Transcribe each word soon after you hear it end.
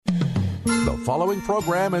The following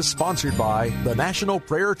program is sponsored by the National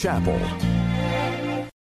Prayer Chapel.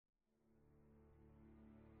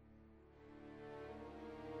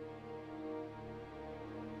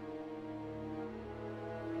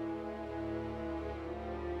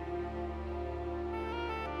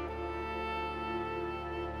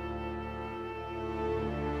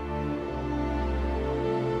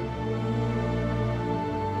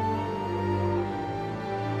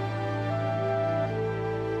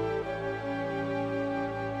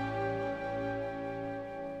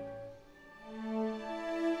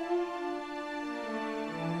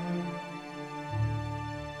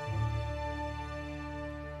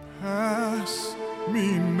 Pass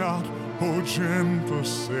me not, O gentle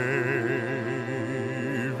Savior,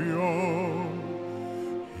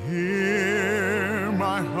 hear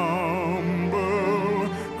my humble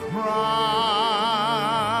cry,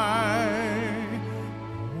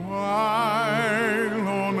 while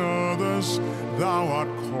on others thou art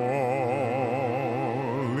calling,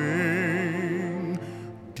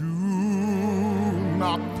 do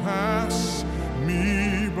not pass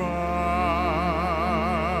me by.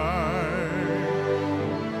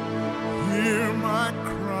 Hear my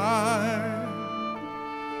cry.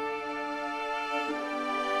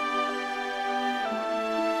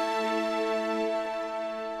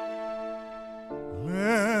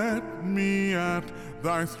 Let me at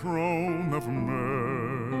thy throne of mercy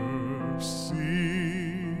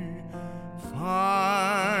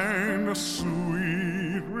find a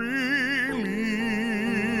sweet relief,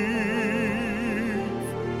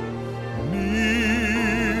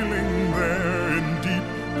 kneeling there in deep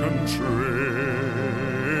contrition,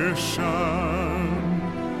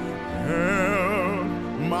 help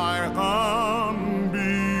my unbelief.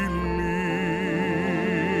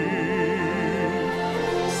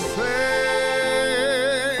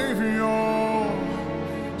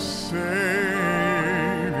 Savior,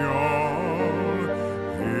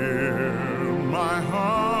 hear my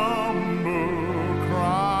humble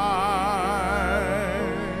cry,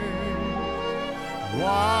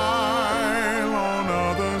 while on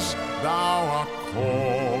others thou art calling,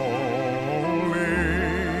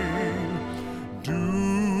 do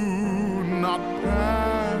not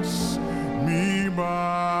pass me by.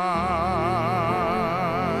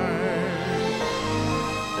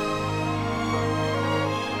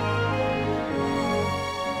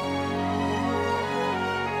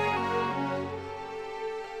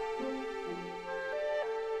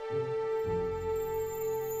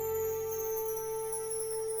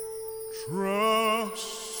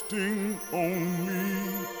 Trusting only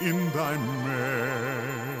in thy merit,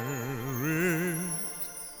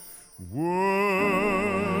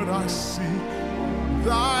 would I seek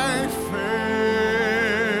thy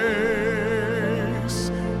face,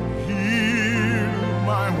 heal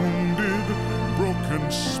my wounded, broken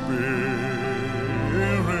spirit,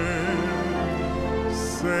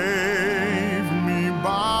 save me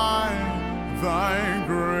by thy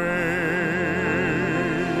grace.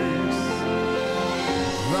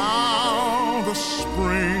 Thou, the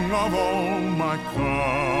spring of all my comfort,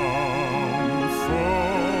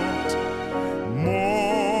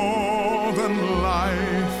 more than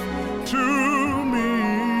life to me,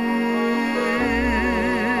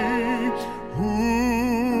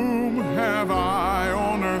 whom have I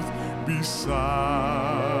on earth beside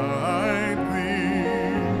thee?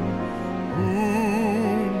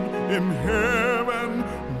 Whom in heaven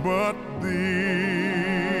but thee?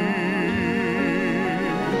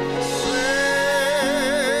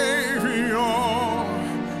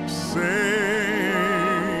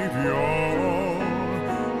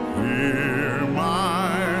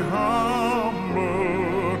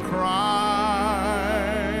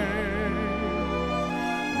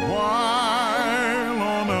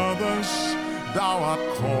 Thou art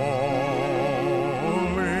calling,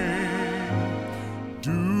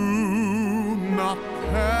 do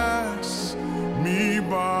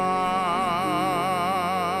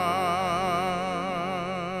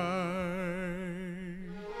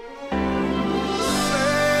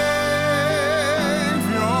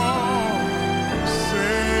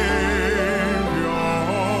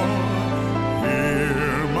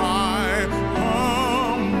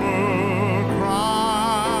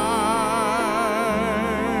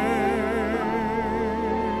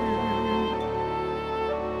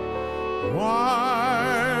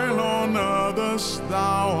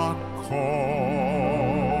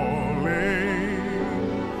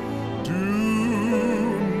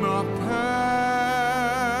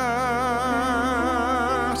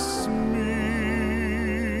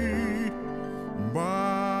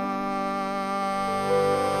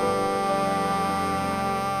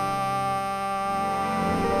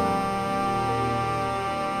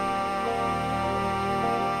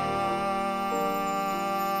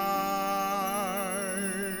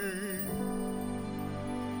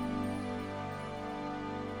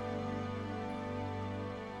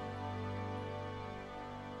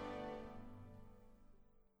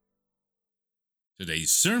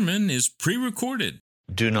Today's sermon is pre-recorded.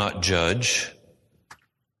 Do not judge,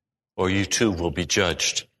 or you too will be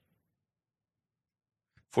judged.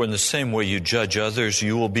 For in the same way you judge others,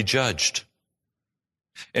 you will be judged.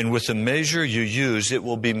 And with the measure you use, it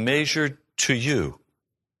will be measured to you.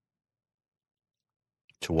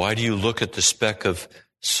 So why do you look at the speck of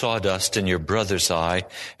sawdust in your brother's eye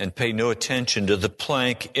and pay no attention to the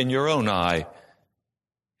plank in your own eye?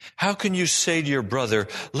 How can you say to your brother,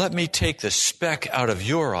 let me take the speck out of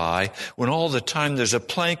your eye, when all the time there's a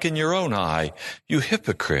plank in your own eye? You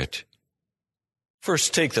hypocrite.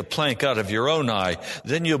 First take the plank out of your own eye,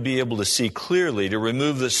 then you'll be able to see clearly to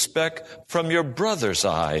remove the speck from your brother's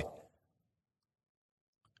eye.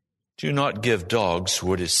 Do not give dogs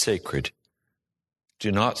what is sacred.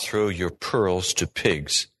 Do not throw your pearls to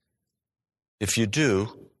pigs. If you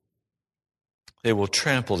do, they will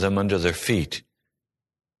trample them under their feet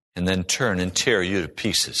and then turn and tear you to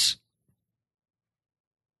pieces.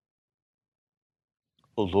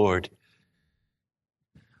 Oh Lord,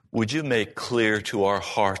 would you make clear to our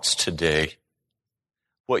hearts today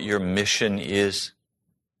what your mission is?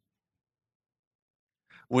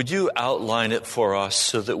 Would you outline it for us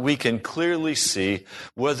so that we can clearly see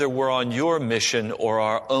whether we're on your mission or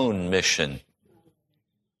our own mission?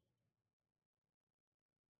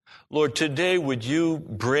 Lord, today would you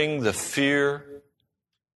bring the fear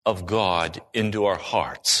of God into our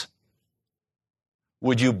hearts?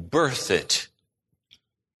 Would you birth it?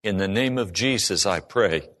 In the name of Jesus, I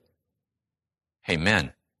pray.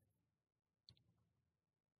 Amen.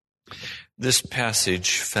 This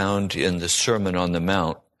passage found in the Sermon on the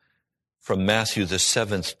Mount from Matthew, the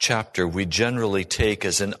 7th chapter, we generally take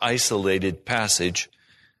as an isolated passage,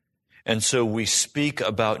 and so we speak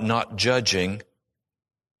about not judging.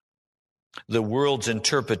 The world's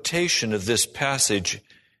interpretation of this passage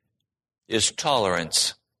is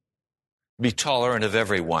tolerance. Be tolerant of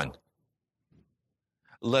everyone.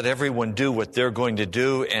 Let everyone do what they're going to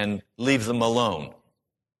do and leave them alone.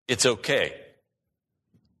 It's okay.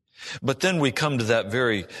 But then we come to that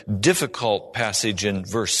very difficult passage in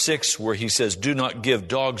verse 6 where he says, do not give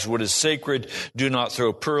dogs what is sacred. Do not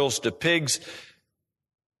throw pearls to pigs.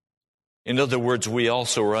 In other words, we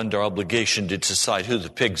also are under obligation to decide who the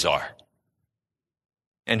pigs are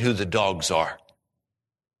and who the dogs are.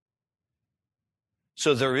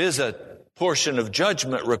 So there is a portion of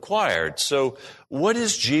judgment required. So what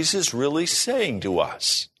is Jesus really saying to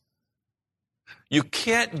us? You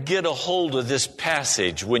can't get a hold of this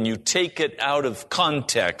passage when you take it out of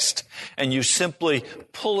context and you simply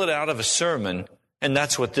pull it out of a sermon, and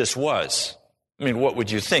that's what this was. I mean, what would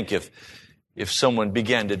you think if someone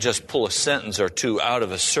began to just pull a sentence or two out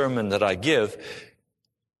of a sermon that I give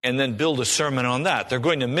and then build a sermon on that? They're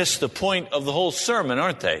going to miss the point of the whole sermon,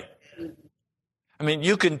 aren't they? I mean,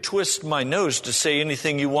 you can twist my nose to say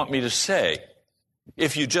anything you want me to say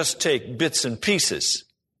if you just take bits and pieces.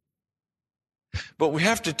 But we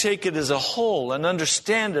have to take it as a whole and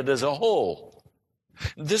understand it as a whole.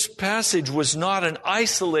 This passage was not an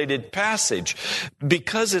isolated passage.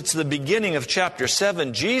 Because it's the beginning of chapter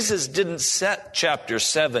 7, Jesus didn't set chapter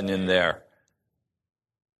 7 in there.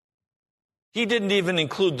 He didn't even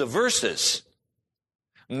include the verses.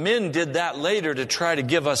 Men did that later to try to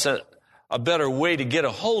give us a better way to get a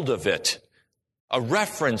hold of it, a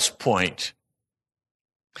reference point.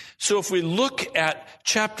 So if we look at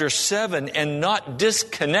chapter 7 and not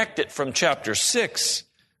disconnect it from chapter 6,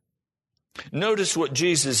 notice what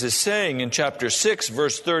Jesus is saying in chapter 6,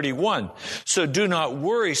 verse 31. So do not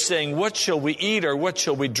worry, saying, what shall we eat, or what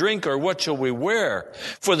shall we drink, or what shall we wear?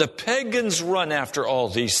 For the pagans run after all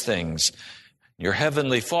these things. Your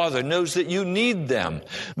heavenly Father knows that you need them.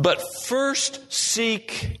 But first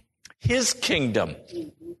seek His kingdom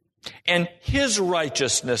and His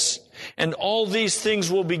righteousness, and all these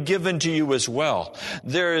things will be given to you as well.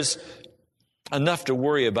 There is enough to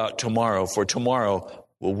worry about tomorrow, for tomorrow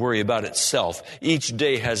will worry about itself. Each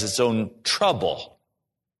day has its own trouble.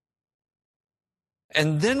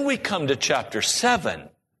 And then we come to chapter 7.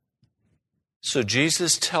 So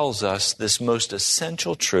Jesus tells us this most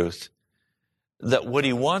essential truth, that what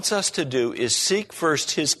He wants us to do is seek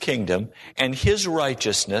first His kingdom and His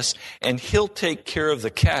righteousness, and He'll take care of the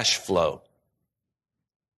cash flow.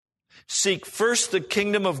 Seek first the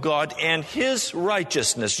kingdom of God and His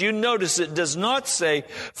righteousness. You notice it does not say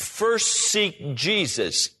first seek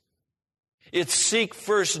Jesus. It's seek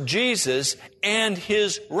first Jesus and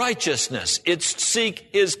His righteousness. It's seek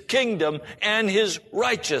His kingdom and His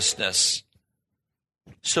righteousness.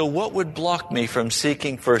 So what would block me from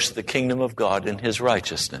seeking first the kingdom of God and His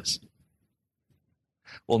righteousness?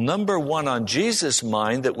 Well, number one on Jesus'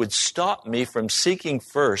 mind that would stop me from seeking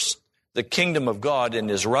first the kingdom of God and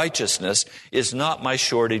his righteousness is not my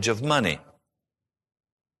shortage of money.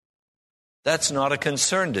 That's not a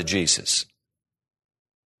concern to Jesus.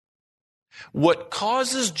 What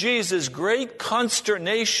causes Jesus great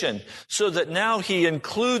consternation, so that now he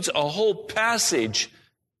includes a whole passage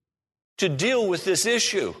to deal with this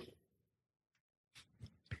issue,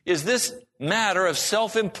 is this matter of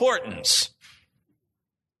self-importance.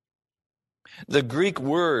 The Greek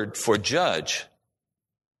word for judge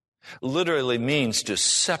literally means to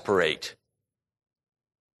separate.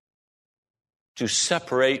 To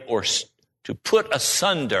separate or to put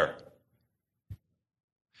asunder.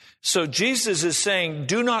 So Jesus is saying,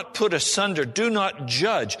 do not put asunder, do not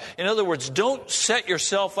judge. In other words, don't set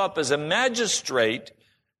yourself up as a magistrate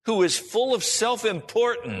who is full of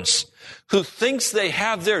self-importance, who thinks they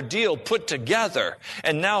have their deal put together,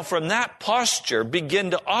 and now from that posture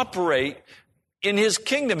begin to operate in his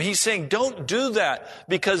kingdom. He's saying, don't do that,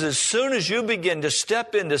 because as soon as you begin to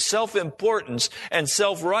step into self-importance and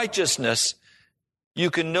self-righteousness, you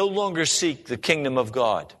can no longer seek the kingdom of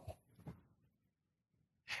God.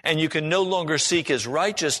 And you can no longer seek his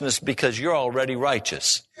righteousness because you're already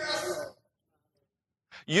righteous.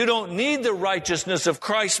 You don't need the righteousness of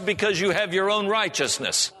Christ because you have your own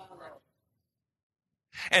righteousness.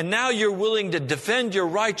 And now you're willing to defend your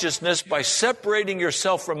righteousness by separating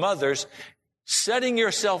yourself from others, setting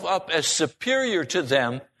yourself up as superior to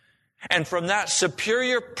them, and from that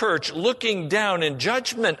superior perch looking down in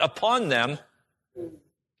judgment upon them,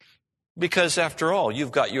 because after all,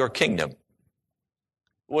 you've got your kingdom.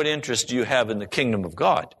 What interest do you have in the kingdom of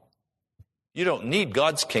God? You don't need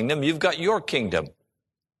God's kingdom. You've got your kingdom.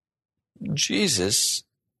 Jesus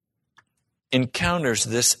encounters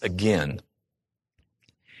this again.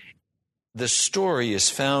 The story is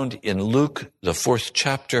found in Luke, the 4th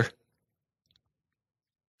chapter.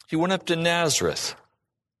 He went up to Nazareth.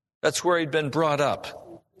 That's where he'd been brought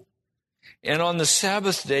up. And on the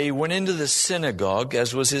Sabbath day, he went into the synagogue,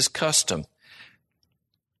 as was his custom.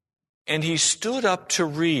 And he stood up to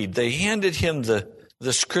read. They handed him the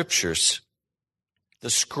scriptures, the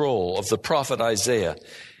scroll of the prophet Isaiah.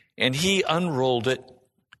 And he unrolled it,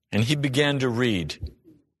 and he began to read.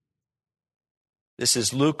 This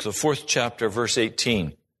is Luke, the 4th chapter, verse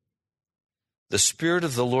 18. The Spirit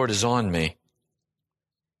of the Lord is on me,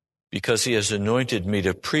 because he has anointed me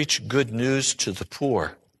to preach good news to the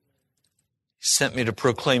poor. He sent me to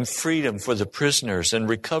proclaim freedom for the prisoners and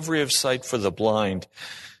recovery of sight for the blind,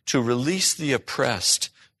 to release the oppressed,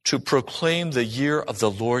 to proclaim the year of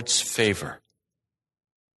the Lord's favor.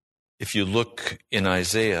 If you look in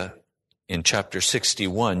Isaiah, in chapter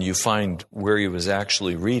 61, you find where he was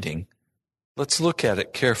actually reading. Let's look at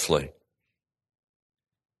it carefully.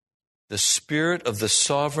 The Spirit of the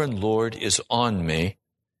sovereign Lord is on me,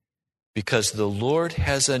 because the Lord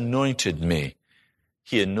has anointed me.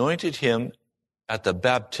 He anointed him at the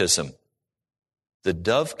baptism. The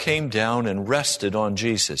dove came down and rested on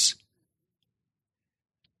Jesus.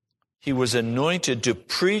 He was anointed to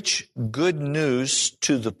preach good news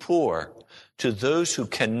to the poor, to those who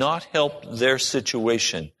cannot help their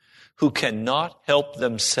situation, who cannot help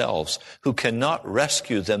themselves, who cannot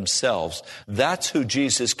rescue themselves. That's who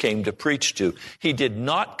Jesus came to preach to. He did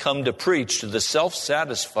not come to preach to the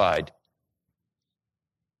self-satisfied.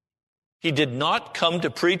 He did not come to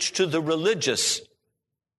preach to the religious.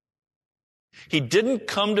 He didn't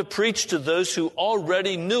come to preach to those who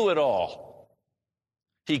already knew it all.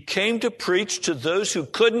 He came to preach to those who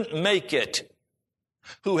couldn't make it,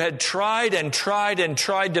 who had tried and tried and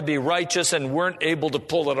tried to be righteous and weren't able to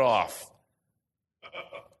pull it off,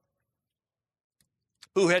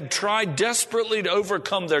 who had tried desperately to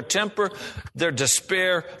overcome their temper, their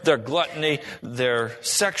despair, their gluttony, their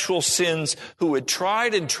sexual sins, who had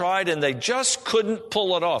tried and tried and they just couldn't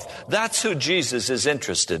pull it off. That's who Jesus is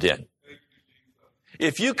interested in.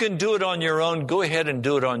 If you can do it on your own, go ahead and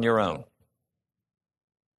do it on your own.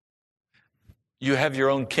 You have your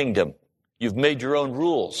own kingdom. You've made your own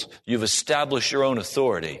rules. You've established your own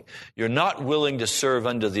authority. You're not willing to serve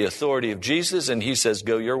under the authority of Jesus, and he says,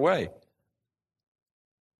 go your way.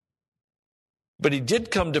 But he did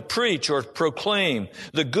come to preach or proclaim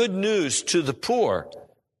the good news to the poor.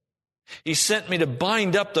 He sent me to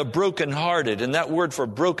bind up the brokenhearted, and that word for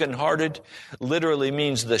brokenhearted literally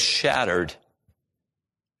means the shattered.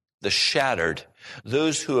 The shattered,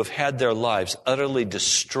 those who have had their lives utterly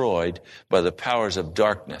destroyed by the powers of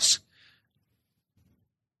darkness.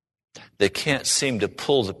 They can't seem to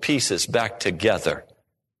pull the pieces back together.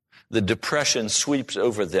 The depression sweeps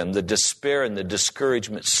over them. The despair and the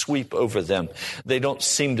discouragement sweep over them. They don't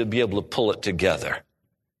seem to be able to pull it together.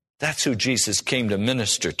 That's who Jesus came to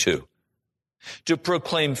minister to. to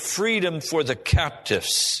proclaim freedom for the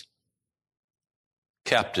captives,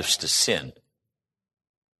 captives to sin,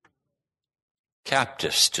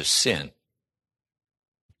 captives to sin,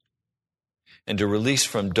 and to release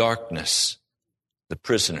from darkness the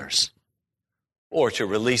prisoners, or to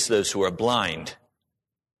release those who are blind.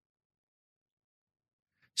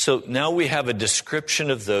 So now we have a description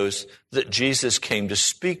of those that Jesus came to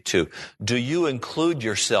speak to. Do you include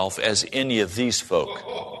yourself as any of these folk?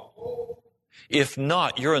 If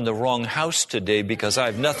not, you're in the wrong house today, because I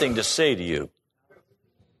have nothing to say to you.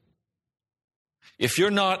 If you're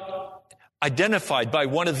not identified by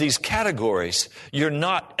one of these categories, you're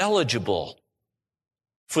not eligible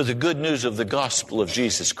for the good news of the gospel of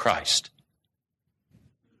Jesus Christ.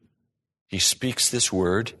 He speaks this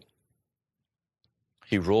word.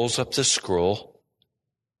 He rolls up the scroll.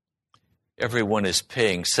 Everyone is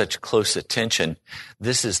paying such close attention.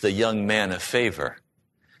 This is the young man of favor.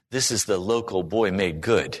 This is the local boy made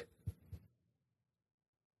good.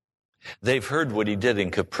 They've heard what he did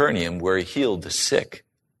in Capernaum, where he healed the sick,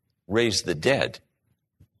 raised the dead.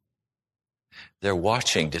 They're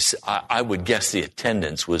watching to see. I would guess the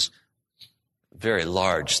attendance was very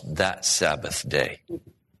large that Sabbath day.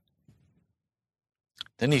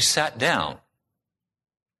 Then he sat down.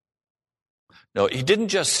 No, he didn't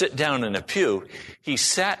just sit down in a pew. He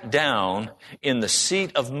sat down in the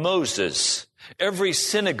seat of Moses. Every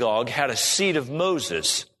synagogue had a seat of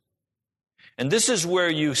Moses. And this is where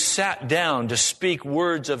you sat down to speak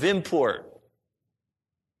words of import,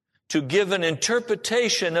 to give an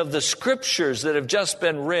interpretation of the scriptures that have just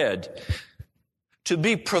been read, to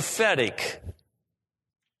be prophetic.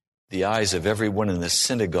 The eyes of everyone in the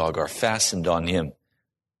synagogue are fastened on him.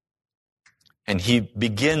 And he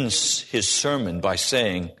begins his sermon by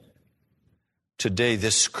saying, today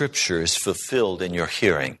this scripture is fulfilled in your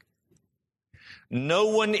hearing. No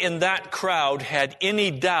one in that crowd had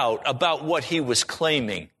any doubt about what he was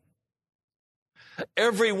claiming.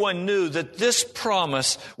 Everyone knew that this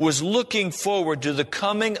promise was looking forward to the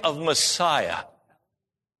coming of Messiah.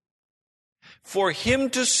 For him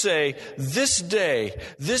to say, this day,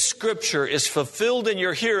 this scripture is fulfilled in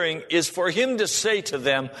your hearing, is for him to say to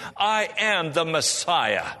them, I am the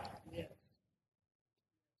Messiah.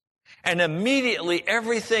 And immediately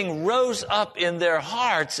everything rose up in their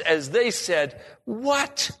hearts as they said,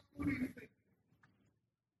 what?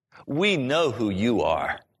 We know who you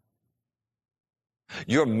are.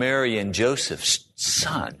 You're Mary and Joseph's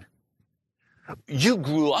son. You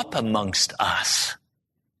grew up amongst us.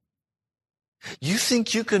 You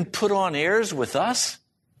think you can put on airs with us?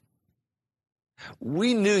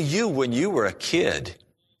 We knew you when you were a kid.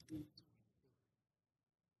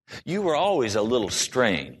 You were always a little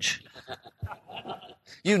strange.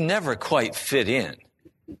 You never quite fit in.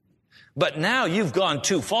 But now you've gone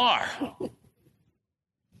too far.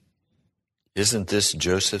 Isn't this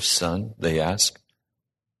Joseph's son? They asked.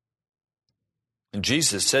 And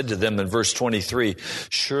Jesus said to them in verse 23,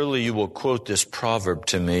 surely you will quote this proverb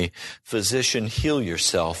to me, physician, heal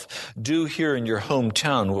yourself. Do here in your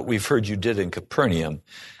hometown what we've heard you did in Capernaum.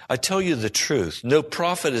 I tell you the truth, no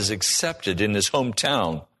prophet is accepted in his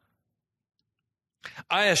hometown.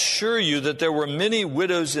 I assure you that there were many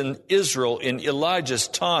widows in Israel in Elijah's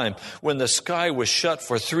time when the sky was shut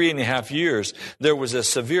for 3.5 years. There was a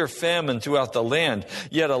severe famine throughout the land.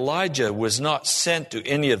 Yet Elijah was not sent to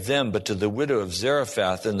any of them, but to the widow of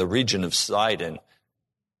Zarephath in the region of Sidon.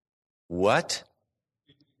 What?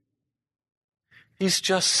 He's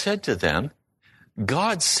just said to them,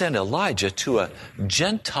 God sent Elijah to a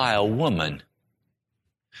Gentile woman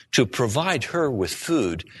to provide her with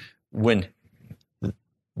food when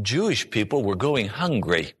Jewish people were going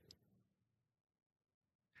hungry.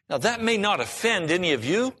 Now that may not offend any of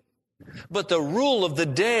you, but the rule of the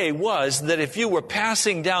day was that if you were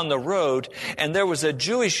passing down the road and there was a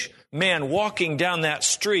Jewish man walking down that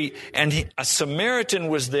street and a Samaritan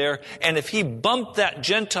was there, and if he bumped that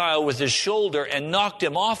Gentile with his shoulder and knocked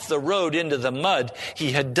him off the road into the mud,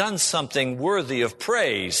 he had done something worthy of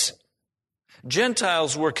praise.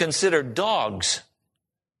 Gentiles were considered dogs,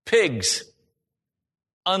 pigs,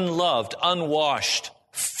 unloved, unwashed,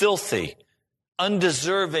 filthy,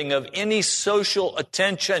 undeserving of any social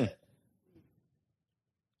attention.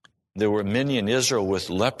 There were many in Israel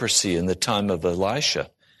with leprosy in the time of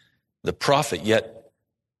Elisha, the prophet, yet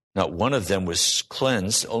not one of them was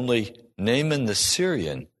cleansed, only Naaman the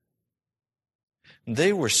Syrian.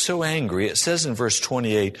 They were so angry, it says in verse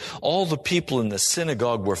 28, all the people in the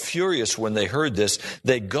synagogue were furious when they heard this.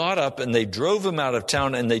 They got up and they drove him out of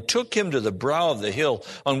town, and they took him to the brow of the hill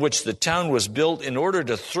on which the town was built in order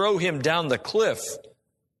to throw him down the cliff.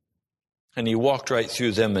 And he walked right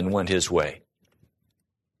through them and went his way.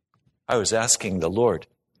 I was asking the Lord,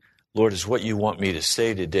 Lord, is what you want me to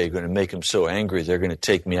say today going to make them so angry they're going to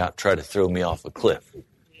take me out and try to throw me off a cliff?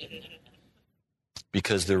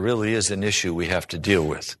 Because there really is an issue we have to deal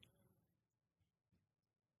with.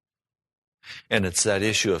 And it's that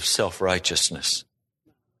issue of self-righteousness.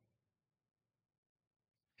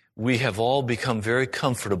 We have all become very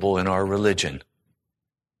comfortable in our religion.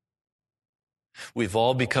 We've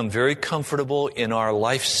all become very comfortable in our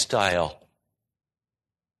lifestyle.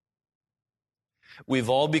 We've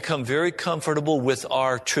all become very comfortable with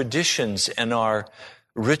our traditions and our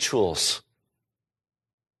rituals.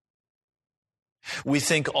 We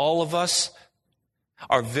think all of us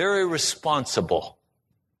are very responsible.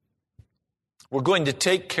 We're going to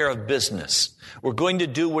take care of business. We're going to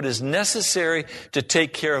do what is necessary to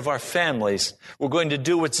take care of our families. We're going to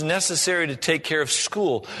do what's necessary to take care of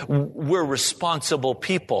school. We're responsible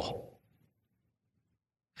people.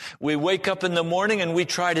 We wake up in the morning and we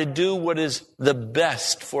try to do what is the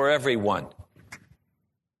best for everyone.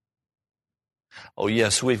 Oh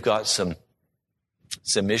yes, we've got some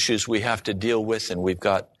issues we have to deal with, and we've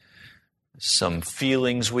got some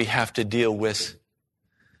feelings we have to deal with.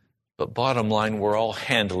 But bottom line, we're all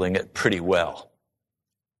handling it pretty well.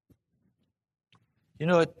 You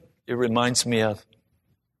know what it reminds me of?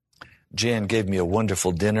 Jan gave me a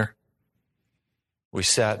wonderful dinner. We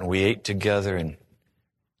sat and we ate together and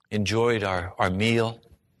enjoyed our meal.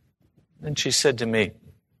 And she said to me,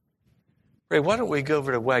 Ray, why don't we go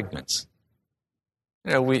over to Wegmans?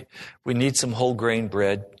 You know, we need some whole grain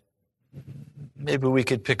bread. Maybe we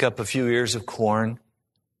could pick up a few ears of corn.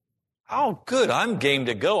 Oh, good. I'm game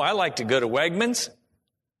to go. I like to go to Wegmans.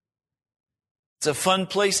 It's a fun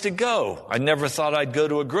place to go. I never thought I'd go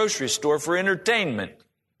to a grocery store for entertainment.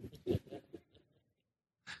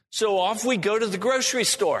 So off we go to the grocery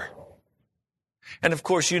store. And of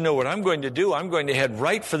course, you know what I'm going to do. I'm going to head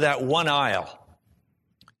right for that one aisle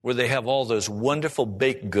where they have all those wonderful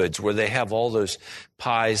baked goods, where they have all those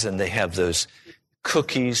pies and they have those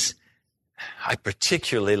cookies. I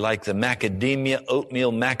particularly like the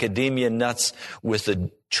oatmeal macadamia nuts with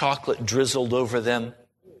the chocolate drizzled over them.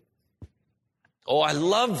 Oh, I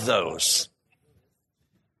love those.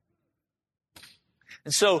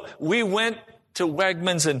 And so we went to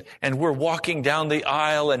Wegmans and we're walking down the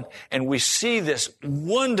aisle and we see this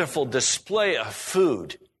wonderful display of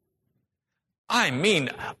food. I mean,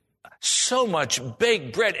 so much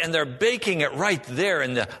baked bread, and they're baking it right there,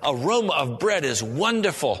 and the aroma of bread is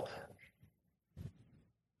wonderful.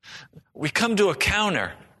 We come to a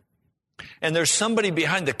counter, and there's somebody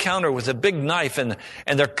behind the counter with a big knife, and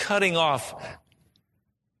they're cutting off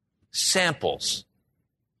samples.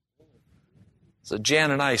 So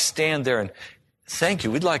Jan and I stand there and, thank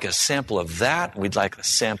you, we'd like a sample of that, we'd like a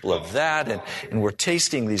sample of that, and we're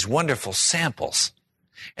tasting these wonderful samples.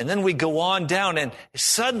 And then we go on down, and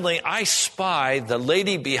suddenly I spy the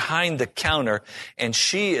lady behind the counter, and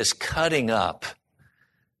she is cutting up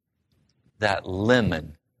that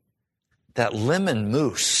lemon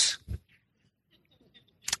mousse.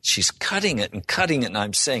 She's cutting it, and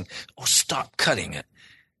I'm saying, oh, stop cutting it.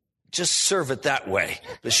 Just serve it that way.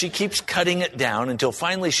 But she keeps cutting it down until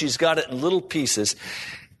finally she's got it in little pieces.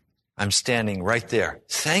 I'm standing right there.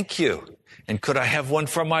 Thank you. And could I have one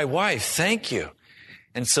for my wife? Thank you.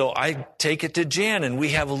 And so I take it to Jan, and we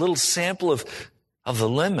have a little sample of the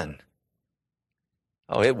lemon.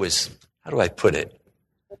 Oh, it was, how do I put it?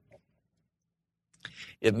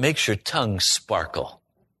 It makes your tongue sparkle.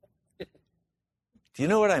 Do you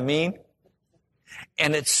know what I mean?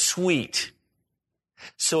 And it's sweet.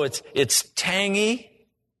 So it's tangy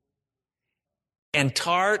and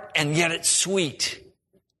tart, and yet it's sweet.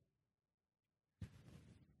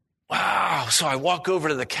 Wow. So I walk over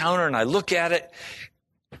to the counter and I look at it.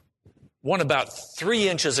 One about 3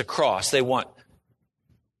 inches across. They want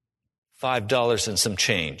 $5 and some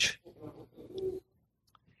change.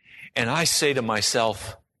 And I say to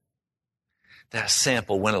myself, that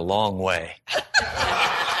sample went a long way.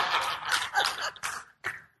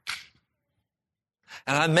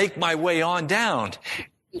 And I make my way on down.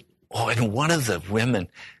 Oh, and one of the women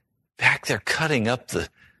back there cutting up the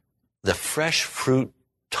fresh fruit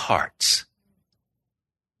tarts.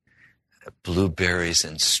 Blueberries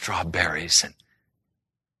and strawberries and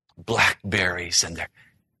blackberries, and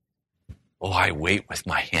I wait with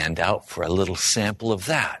my hand out for a little sample of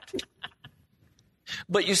that.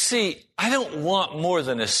 But you see, I don't want more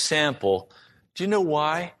than a sample. Do you know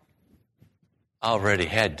why? I already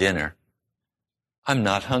had dinner. I'm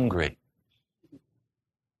not hungry.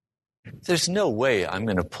 There's no way I'm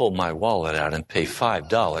going to pull my wallet out and pay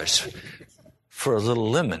 $5 for a little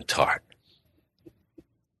lemon tart.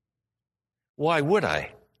 Why would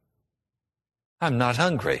I? I'm not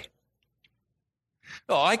hungry.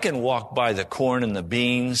 Oh, I can walk by the corn and the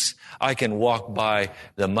beans. I can walk by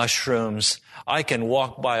the mushrooms. I can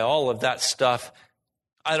walk by all of that stuff.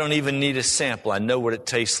 I don't even need a sample. I know what it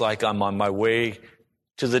tastes like. I'm on my way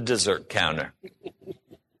to the dessert counter.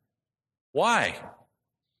 Why?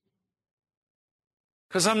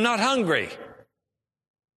 Because I'm not hungry.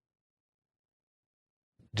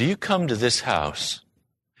 Do you come to this house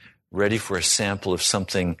ready for a sample of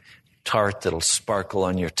something tart that'll sparkle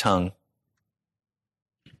on your tongue?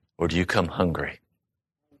 Or do you come hungry?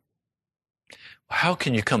 How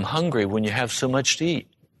can you come hungry when you have so much to eat?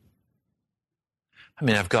 I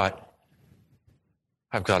mean, I've got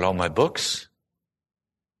all my books.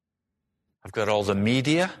 I've got all the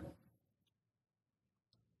media.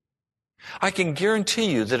 I can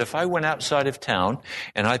guarantee you that if I went outside of town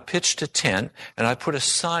and I pitched a tent and I put a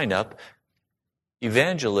sign up,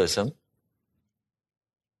 evangelism,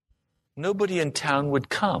 nobody in town would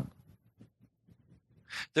come.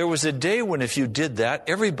 There was a day when if you did that,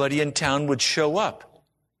 everybody in town would show up.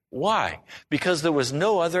 Why? Because there was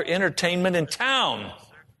no other entertainment in town.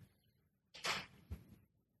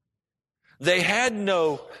 They had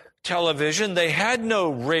no television. They had no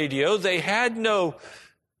radio. They had no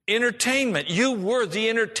entertainment. You were the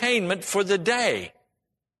entertainment for the day.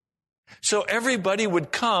 So everybody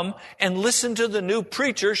would come and listen to the new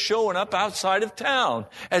preacher showing up outside of town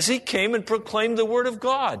as he came and proclaimed the Word of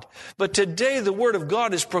God. But today the Word of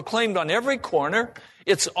God is proclaimed on every corner.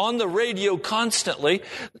 It's on the radio constantly.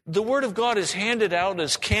 The Word of God is handed out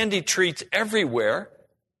as candy treats everywhere.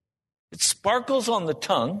 It sparkles on the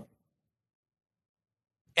tongue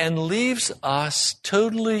and leaves us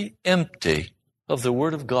totally empty of the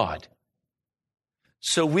Word of God.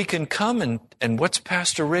 So we can come and what's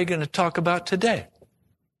Pastor Ray going to talk about today?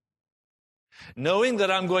 Knowing that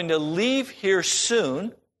I'm going to leave here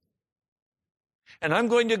soon and I'm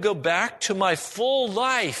going to go back to my full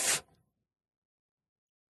life.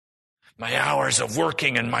 My hours of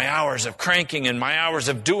working and my hours of cranking and my hours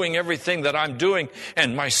of doing everything that I'm doing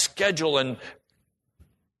and my schedule. And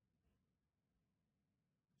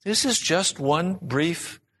this is just one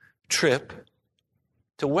brief trip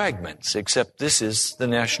to Wegmans, except this is the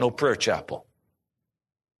National Prayer Chapel.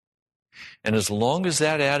 And as long as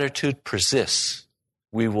that attitude persists,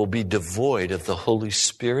 we will be devoid of the Holy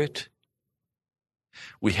Spirit.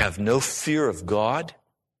 We have no fear of God.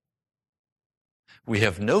 We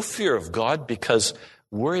have no fear of God because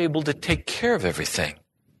we're able to take care of everything.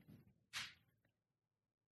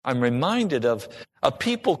 I'm reminded of a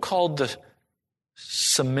people called the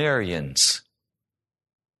Sumerians.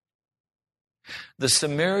 The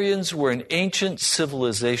Sumerians were an ancient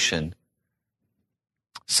civilization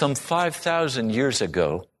some 5,000 years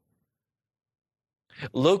ago,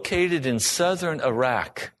 located in southern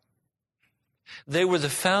Iraq. They were the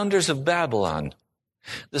founders of Babylon.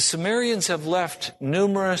 The Sumerians have left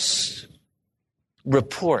numerous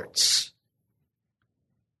reports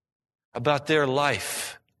about their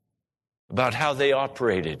life, about how they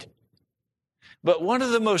operated. But one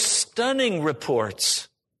of the most stunning reports,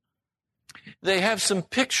 they have some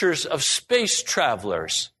pictures of space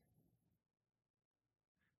travelers.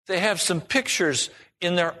 They have some pictures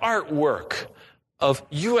in their artwork of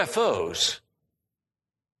UFOs.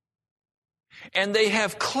 And they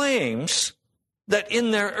have claims that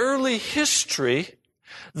in their early history,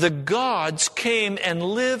 the gods came and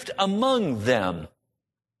lived among them.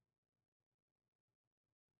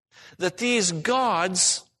 That these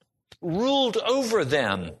gods ruled over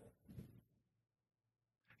them.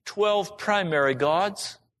 12 primary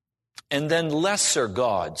gods, and then lesser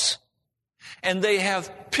gods. And they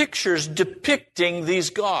have pictures depicting these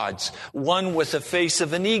gods. One with the face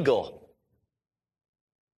of an eagle.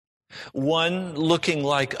 One looking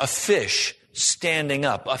like a fish standing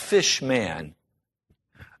up, a fish man.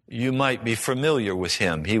 You might be familiar with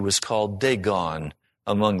him. He was called Dagon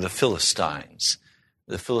among the Philistines.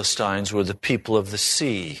 The Philistines were the people of the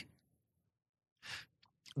sea.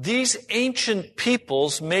 These ancient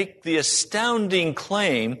peoples make the astounding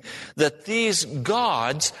claim that these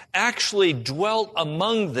gods actually dwelt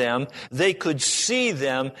among them, they could see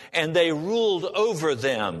them, and they ruled over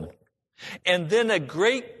them. And then a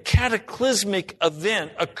great cataclysmic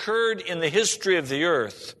event occurred in the history of the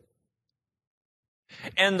earth.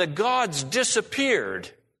 And the gods disappeared.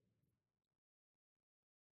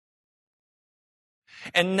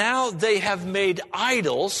 And now they have made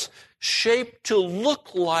idols shaped to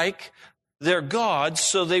look like their gods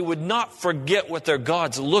so they would not forget what their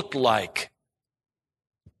gods looked like.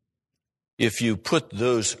 If you put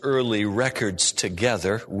those early records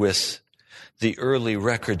together with the early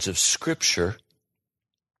records of Scripture,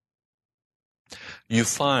 you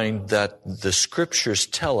find that the Scriptures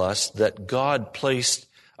tell us that God placed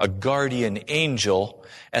a guardian angel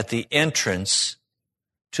at the entrance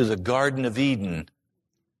to the Garden of Eden,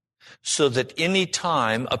 so that any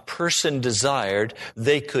time a person desired,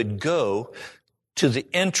 they could go to the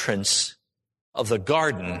entrance of the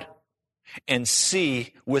garden and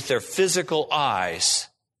see with their physical eyes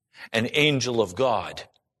an angel of God.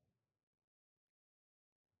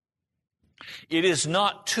 It is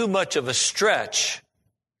not too much of a stretch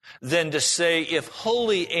then to say if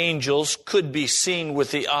holy angels could be seen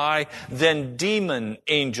with the eye, then demon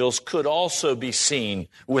angels could also be seen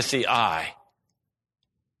with the eye.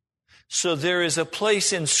 So there is a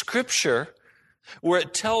place in Scripture where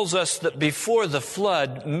it tells us that before the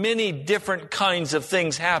flood, many different kinds of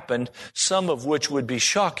things happened, some of which would be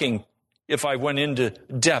shocking if I went into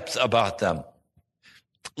depth about them.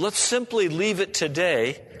 Let's simply leave it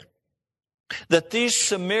today that these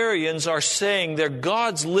Sumerians are saying their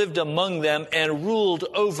gods lived among them and ruled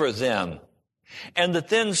over them, and that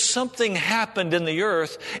then something happened in the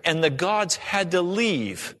earth and the gods had to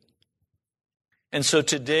leave. And so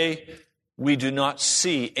today we do not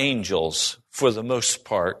see angels for the most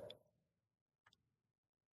part.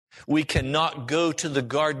 We cannot go to the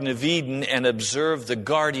Garden of Eden and observe the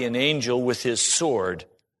guardian angel with his sword.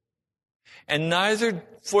 And neither,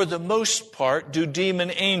 for the most part, do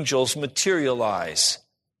demon angels materialize.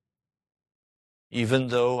 Even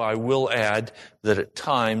though I will add that at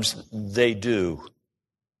times they do.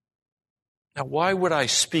 Now, why would I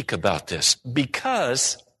speak about this?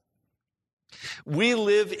 Because we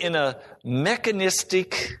live in a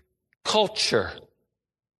mechanistic culture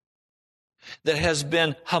that has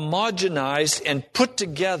been homogenized and put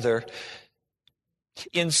together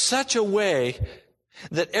in such a way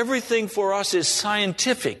that everything for us is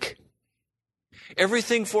scientific.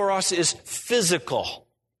 Everything for us is physical.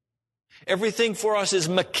 Everything for us is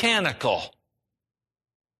mechanical.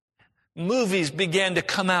 Movies began to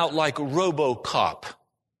come out like RoboCop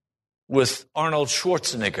with Arnold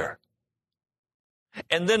Schwarzenegger.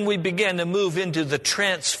 And then we began to move into the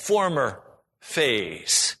Transformer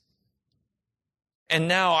phase. And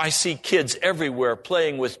now I see kids everywhere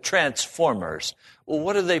playing with Transformers. Well,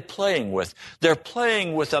 what are they playing with? They're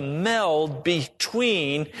playing with a meld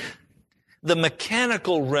between the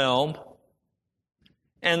mechanical realm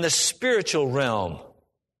and the spiritual realm.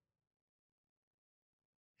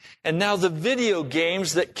 And now the video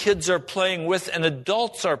games that kids are playing with and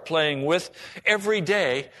adults are playing with every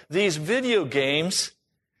day, these video games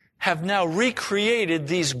have now recreated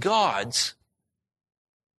these gods,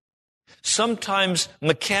 sometimes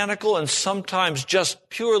mechanical and sometimes just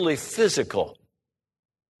purely physical.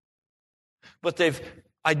 But they've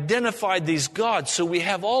identified these gods, so we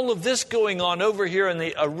have all of this going on over here in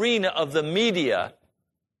the arena of the media.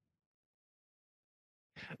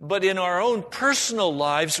 But in our own personal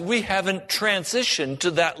lives, we haven't transitioned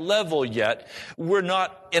to that level yet. We're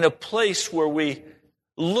not in a place where we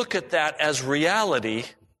look at that as reality.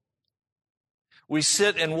 We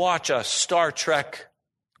sit and watch a Star Trek,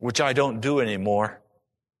 which I don't do anymore,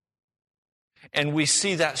 and we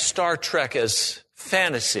see that Star Trek as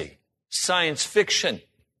fantasy, science fiction.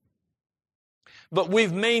 But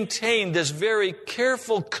we've maintained this very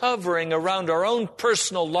careful covering around our own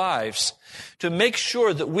personal lives to make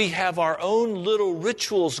sure that we have our own little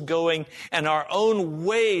rituals going and our own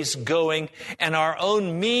ways going and our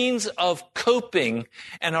own means of coping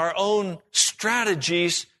and our own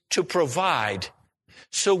strategies to provide.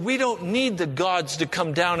 So we don't need the gods to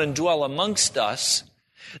come down and dwell amongst us.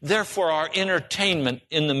 Therefore, our entertainment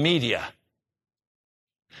in the media.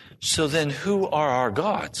 So then who are our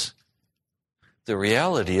gods? The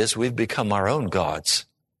reality is we've become our own gods.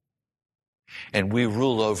 And we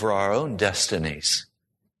rule over our own destinies.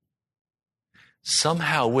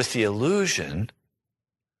 Somehow with the illusion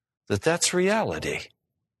that that's reality.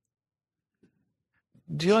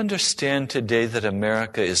 Do you understand today that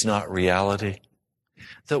America is not reality?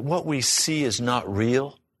 That what we see is not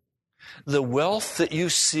real? The wealth that you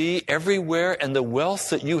see everywhere and the wealth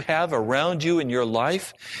that you have around you in your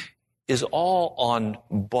life is all on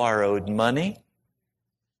borrowed money.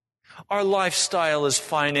 Our lifestyle is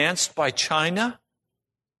financed by China,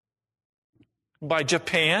 by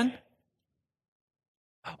Japan.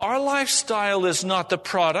 Our lifestyle is not the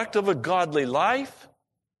product of a godly life.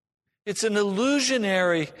 It's an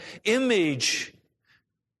illusionary image.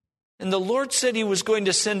 And the Lord said He was going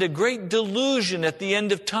to send a great delusion at the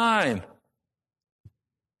end of time.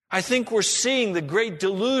 I think we're seeing the great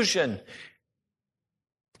delusion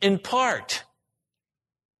in part.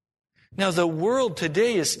 Now, the world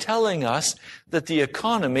today is telling us that the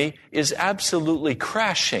economy is absolutely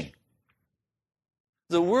crashing.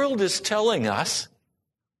 The world is telling us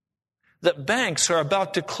that banks are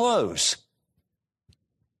about to close.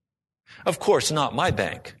 Of course, not my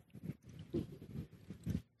bank.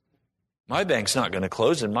 My bank's not going to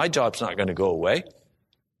close, and my job's not going to go away.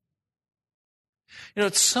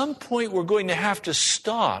 At some point we're going to have to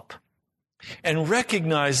stop and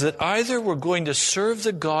recognize that either we're going to serve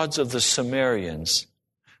the gods of the Sumerians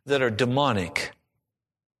that are demonic,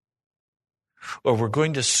 or we're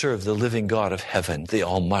going to serve the living God of heaven, the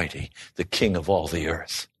Almighty, the King of all the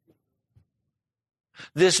earth.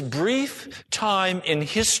 This brief time in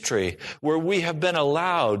history where we have been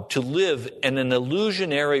allowed to live in an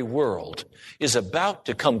illusionary world is about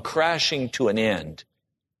to come crashing to an end.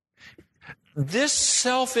 This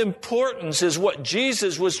self-importance is what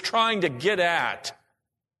Jesus was trying to get at.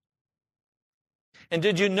 And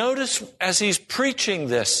did you notice as he's preaching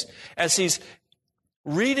this, as he's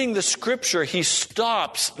reading the scripture, he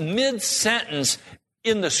stops mid-sentence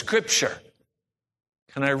in the scripture.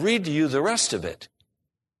 Can I read to you the rest of it?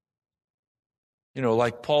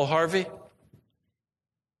 Like Paul Harvey?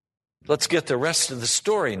 Let's get the rest of the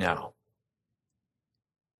story now.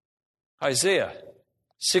 Isaiah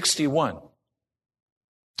 61.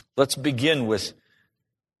 Let's begin with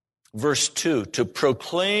verse 2. To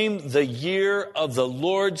proclaim the year of the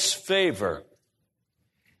Lord's favor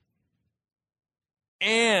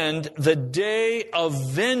and the day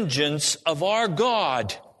of vengeance of our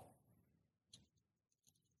God.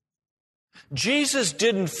 Jesus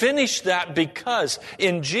didn't finish that because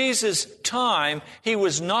in Jesus' time, he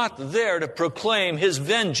was not there to proclaim his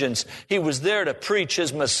vengeance. He was there to preach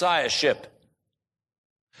his messiahship.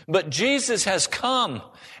 But Jesus has come,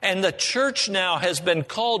 and the church now has been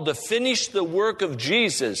called to finish the work of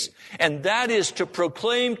Jesus, and that is to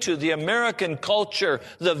proclaim to the American culture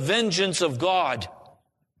the vengeance of God.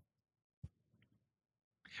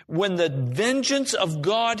 When the vengeance of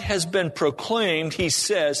God has been proclaimed, he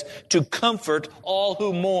says, to comfort all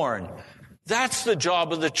who mourn. That's the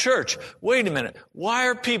job of the church. Wait a minute. Why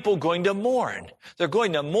are people going to mourn? They're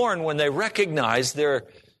going to mourn when they recognize their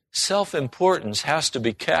self-importance has to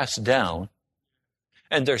be cast down,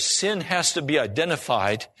 and their sin has to be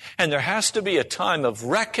identified, and there has to be a time of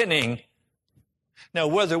reckoning. Now,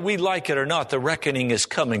 whether we like it or not, the reckoning is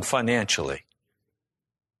coming financially.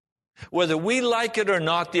 Whether we like it or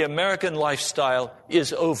not, the American lifestyle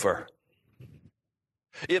is over.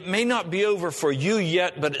 It may not be over for you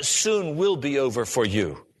yet, but it soon will be over for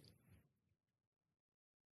you.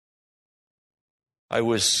 I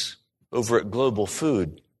was over at Global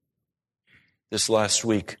Food this last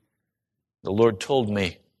week. The Lord told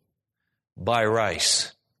me, buy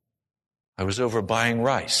rice. I was over buying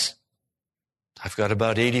rice. I've got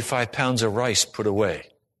about 85 pounds of rice put away.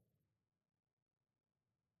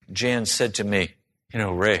 Jan said to me,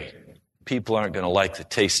 Ray, people aren't going to like the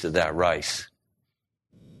taste of that rice.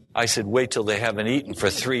 I said, wait till they haven't eaten for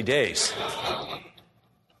 3 days.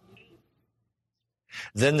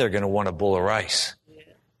 Then they're going to want a bowl of rice.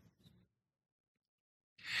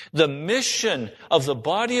 The mission of the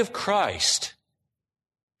body of Christ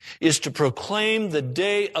is to proclaim the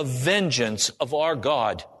day of vengeance of our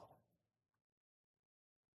God.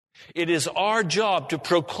 It is our job to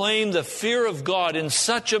proclaim the fear of God in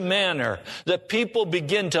such a manner that people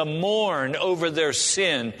begin to mourn over their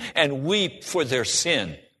sin and weep for their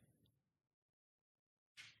sin.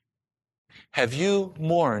 Have you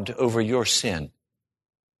mourned over your sin?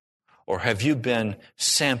 Or have you been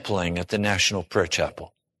sampling at the National Prayer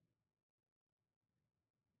Chapel?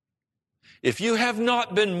 If you have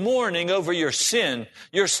not been mourning over your sin,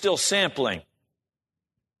 you're still sampling.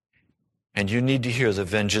 And you need to hear the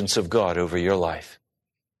vengeance of God over your life.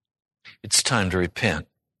 It's time to repent.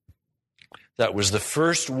 That was the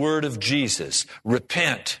first word of Jesus.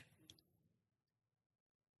 Repent.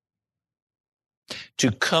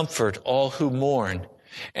 To comfort all who mourn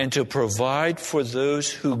and to provide for those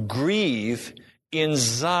who grieve in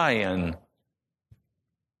Zion.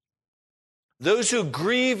 Those who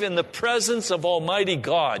grieve in the presence of Almighty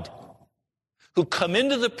God, who come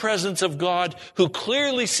into the presence of God, who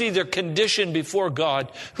clearly see their condition before God,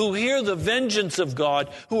 who hear the vengeance of God,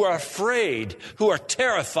 who are afraid, who are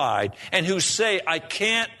terrified, and who say, I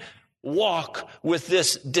can't walk with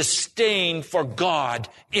this disdain for God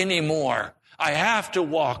anymore. I have to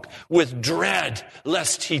walk with dread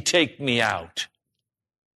lest he take me out.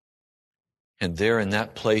 And there in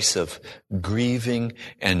that place of grieving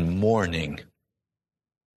and mourning,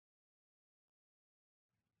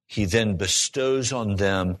 he then bestows on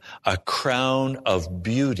them a crown of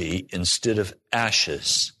beauty instead of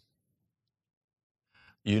ashes.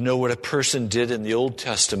 You know what a person did in the Old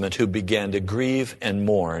Testament who began to grieve and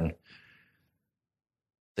mourn?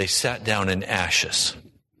 They sat down in ashes.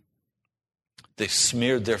 They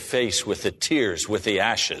smeared their face with the tears, with the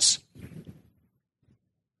ashes.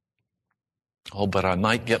 Oh, but I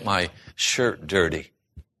might get my shirt dirty.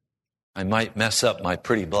 I might mess up my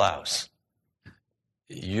pretty blouse.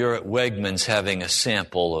 You're at Wegmans having a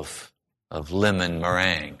sample of lemon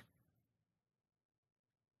meringue.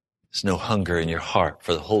 There's no hunger in your heart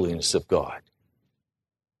for the holiness of God.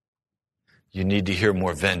 You need to hear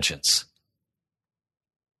more vengeance.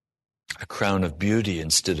 A crown of beauty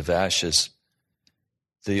instead of ashes.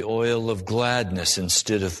 The oil of gladness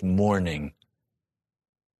instead of mourning.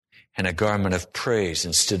 And a garment of praise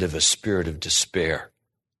instead of a spirit of despair.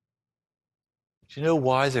 Do you know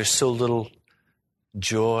why there's so little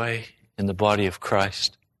joy in the body of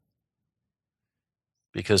Christ?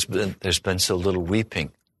 Because there's been so little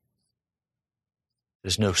weeping.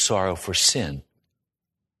 There's no sorrow for sin.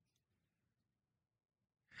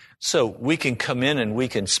 So we can come in and we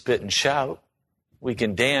can spit and shout. We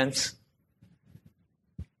can dance.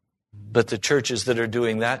 But the churches that are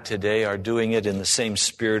doing that today are doing it in the same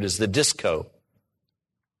spirit as the disco.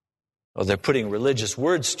 Well, they're putting religious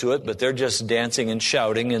words to it, but they're just dancing and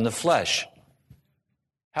shouting in the flesh.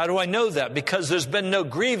 How do I know that? Because there's been no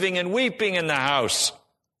grieving and weeping in the house.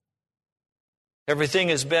 Everything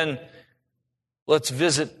has been, let's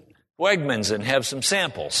visit Wegmans and have some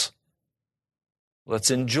samples.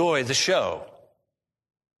 Let's enjoy the show.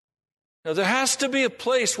 Now, there has to be a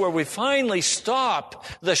place where we finally stop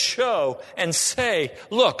the show and say,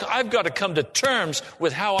 look, I've got to come to terms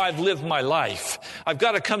with how I've lived my life. I've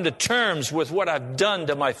got to come to terms with what I've done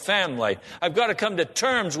to my family. I've got to come to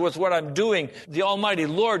terms with what I'm doing, the Almighty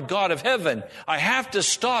Lord God of heaven. I have to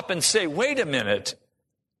stop and say, wait a minute.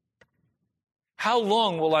 How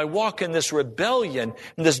long will I walk in this rebellion,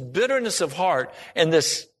 and this bitterness of heart, and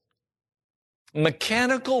this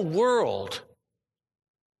mechanical world?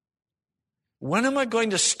 When am I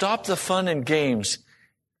going to stop the fun and games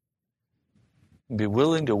and be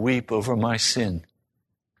willing to weep over my sin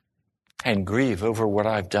and grieve over what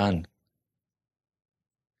I've done?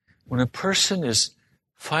 When a person is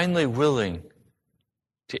finally willing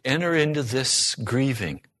to enter into this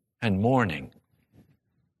grieving and mourning,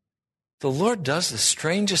 the Lord does the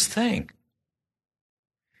strangest thing.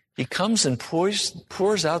 He comes and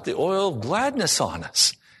pours out the oil of gladness on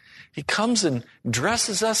us. He comes and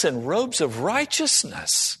dresses us in robes of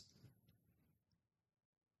righteousness.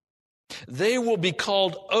 They will be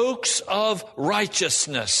called oaks of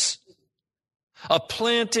righteousness, a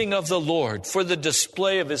planting of the Lord for the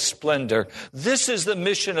display of His splendor. This is the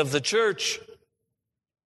mission of the church.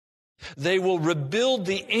 They will rebuild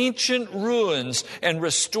the ancient ruins and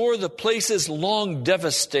restore the places long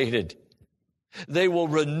devastated. They will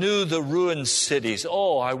renew the ruined cities.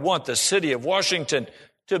 Oh, I want the city of Washington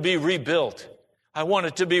to be rebuilt. I want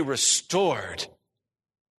it to be restored.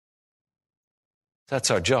 That's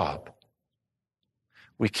our job.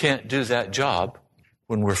 We can't do that job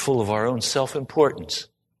when we're full of our own self-importance.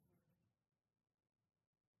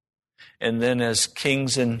 And then as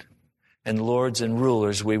kings and lords and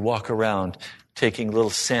rulers, we walk around taking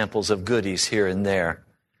little samples of goodies here and there,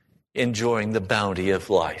 enjoying the bounty of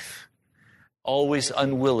life, always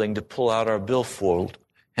unwilling to pull out our billfold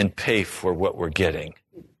and pay for what we're getting.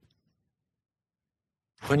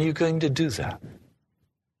 When are you going to do that?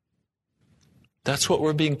 That's what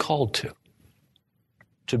we're being called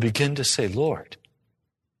to begin to say, Lord,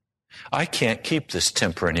 I can't keep this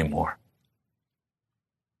temper anymore.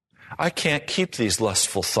 I can't keep these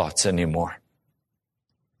lustful thoughts anymore.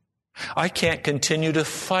 I can't continue to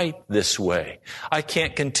fight this way. I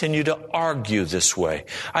can't continue to argue this way.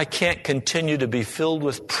 I can't continue to be filled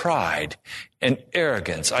with pride and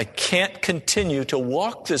arrogance. I can't continue to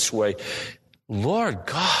walk this way. Lord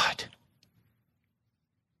God,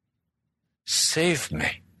 save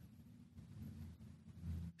me.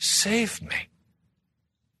 Save me.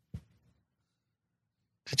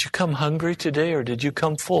 Did you come hungry today or did you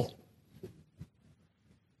come full?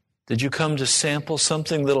 Did you come to sample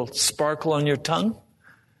something that'll sparkle on your tongue?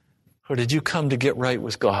 Or did you come to get right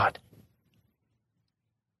with God?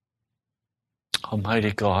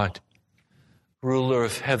 Almighty God, ruler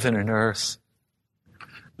of heaven and earth,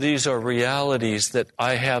 these are realities that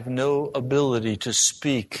I have no ability to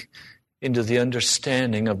speak into the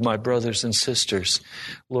understanding of my brothers and sisters.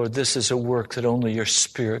 Lord, this is a work that only your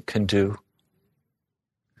Spirit can do.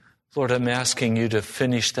 Lord, I'm asking you to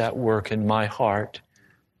finish that work in my heart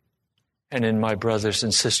and in my brothers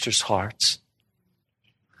and sisters' hearts.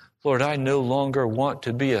 Lord, I no longer want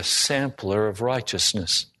to be a sampler of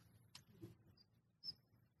righteousness.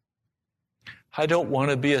 I don't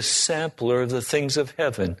want to be a sampler of the things of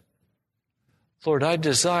heaven. Lord, I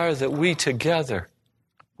desire that we together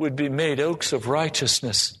would be made oaks of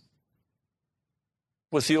righteousness,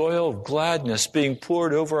 with the oil of gladness being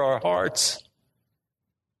poured over our hearts.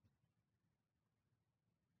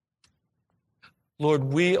 Lord,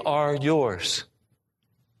 we are yours.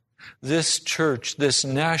 This church, this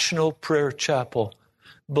National Prayer Chapel,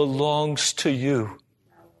 belongs to you.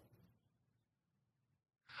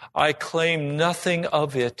 I claim nothing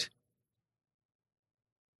of it.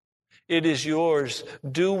 It is yours.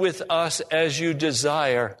 Do with us as you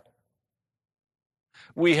desire.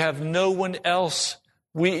 We have no one else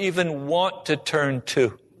we even want to turn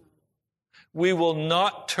to. We will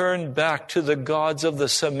not turn back to the gods of the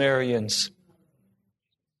Sumerians.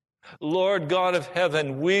 Lord God of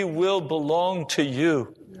heaven, we will belong to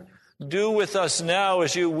you. Do with us now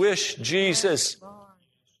as you wish, Jesus.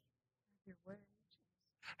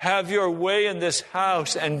 Have your way in this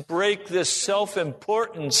house and break this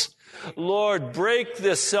self-importance. Lord, break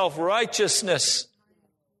this self-righteousness,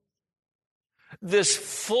 this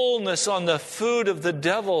fullness on the food of the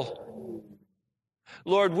devil.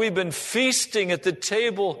 Lord, we've been feasting at the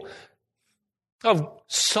table of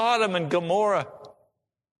Sodom and Gomorrah.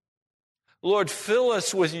 Lord, fill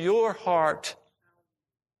us with your heart.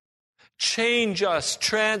 Change us,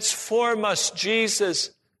 transform us, Jesus.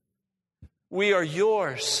 We are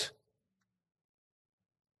yours.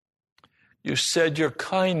 You said your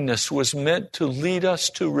kindness was meant to lead us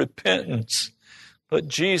to repentance. But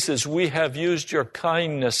Jesus, we have used your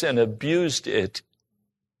kindness and abused it.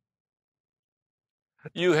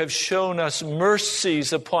 You have shown us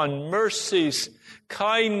mercies upon mercies,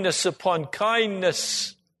 kindness upon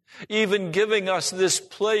kindness, even giving us this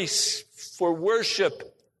place for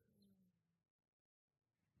worship.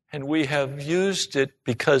 And we have used it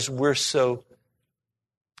because we're so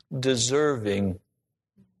deserving,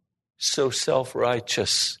 so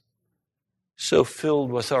self-righteous, so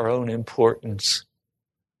filled with our own importance.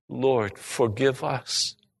 Lord, forgive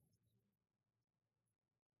us.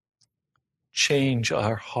 Change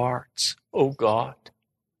our hearts, O God.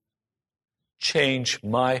 Change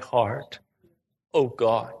my heart, O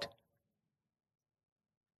God.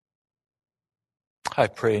 I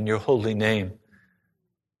pray in your holy name.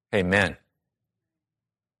 Amen.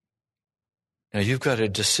 Now you've got a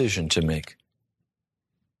decision to make.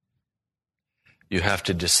 You have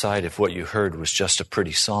to decide if what you heard was just a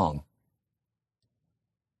pretty song.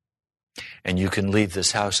 And you can leave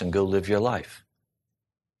this house and go live your life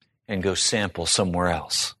and go sample somewhere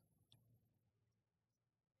else.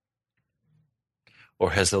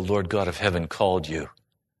 Or has the Lord God of heaven called you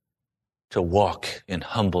to walk in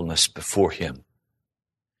humbleness before him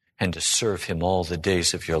and to serve him all the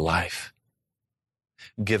days of your life,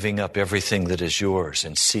 giving up everything that is yours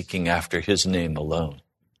and seeking after his name alone?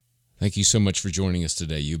 Thank you so much for joining us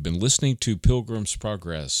today. You've been listening to Pilgrim's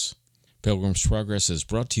Progress. Pilgrim's Progress is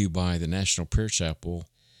brought to you by the National Prayer Chapel,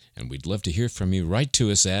 and we'd love to hear from you. Write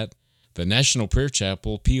to us at the National Prayer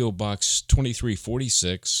Chapel, P.O. Box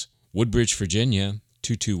 2346, Woodbridge, Virginia,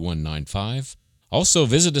 22195. Also,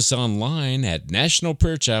 visit us online at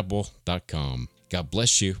nationalprayerchapel.com. God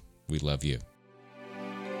bless you. We love you.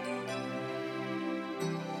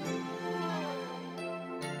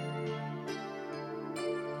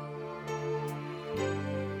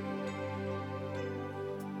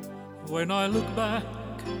 When I look back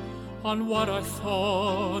on what I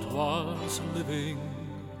thought was living,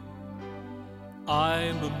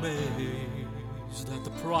 I'm amazed at the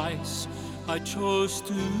price I chose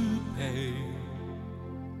to pay.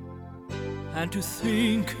 And to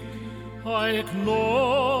think I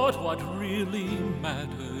ignored what really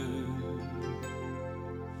mattered,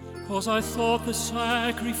 'cause I thought the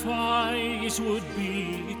sacrifice would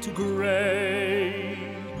be too great.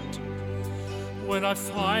 When I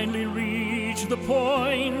finally reached the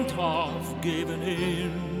point of giving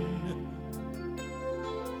in,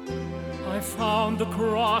 I found the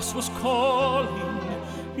cross was calling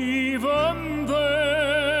even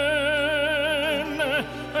then.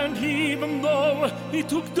 And even though it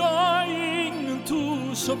took dying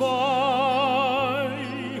to survive,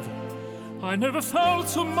 I never felt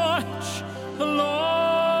so much alive.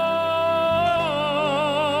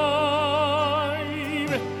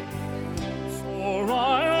 For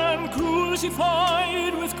I am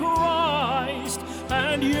crucified with Christ,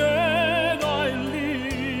 and yet I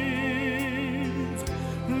live.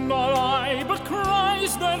 Not I, but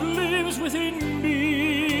Christ that lives within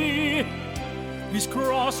me. His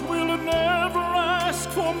cross will never ask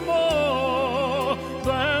for more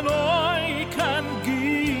than I can give.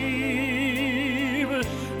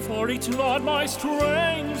 For it's not my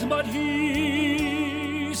strength, but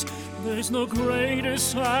His There's no greater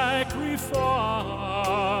sacrifice,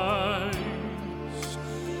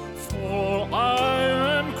 for I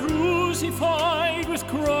am crucified with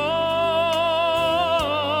Christ,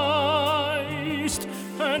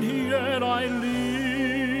 and yet I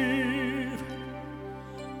live.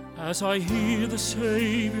 As I hear the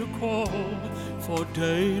Savior call for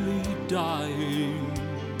daily dying,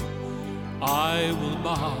 I will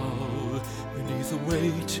bow beneath the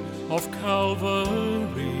weight of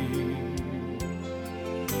Calvary.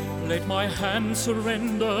 Let my hand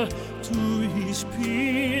surrender to his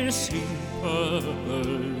piercing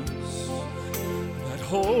purpose that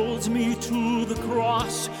holds me to the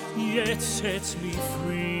cross, yet sets me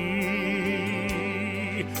free.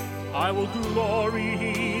 I will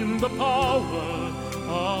glory in the power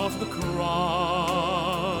of the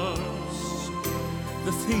cross.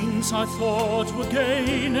 The things I thought were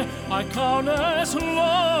gain, I count as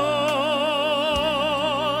loss,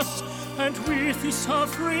 and with his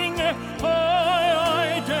suffering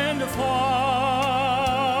I identify,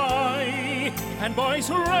 and by his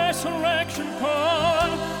resurrection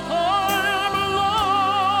power I am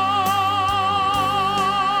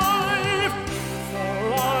alive.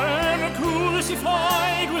 For I am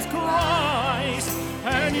crucified with Christ,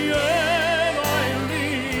 and yet I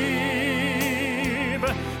live.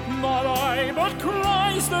 Not I, but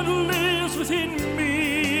Christ that lives within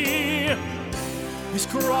me. His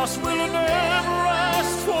cross will never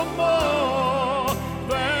ask for more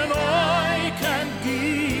than I can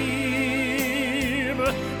give,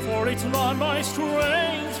 for it's not my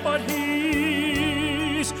strength but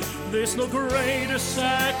his. There's no greater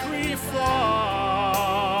sacrifice,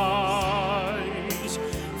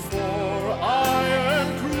 for I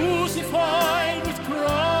am crucified with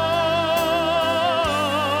Christ,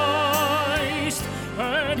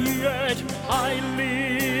 and yet I live.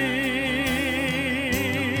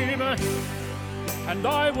 And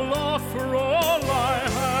I will offer all I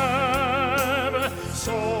have,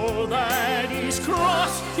 so that his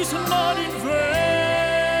cross is not in vain.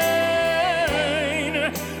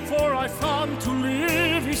 For I found to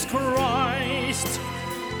live is Christ,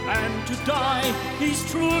 and to die is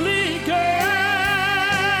truly gain.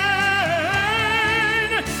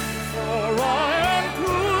 For I am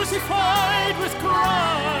crucified with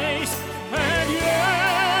Christ, and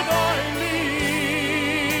yet I live.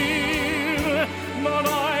 Not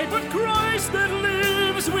I, but Christ that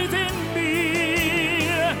lives within me.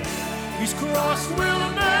 His cross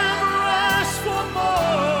will never ask for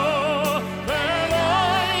more than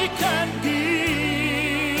I can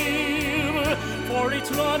give, for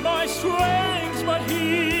it's not my strength but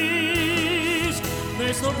his.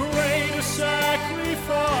 There's no greater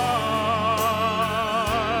sacrifice,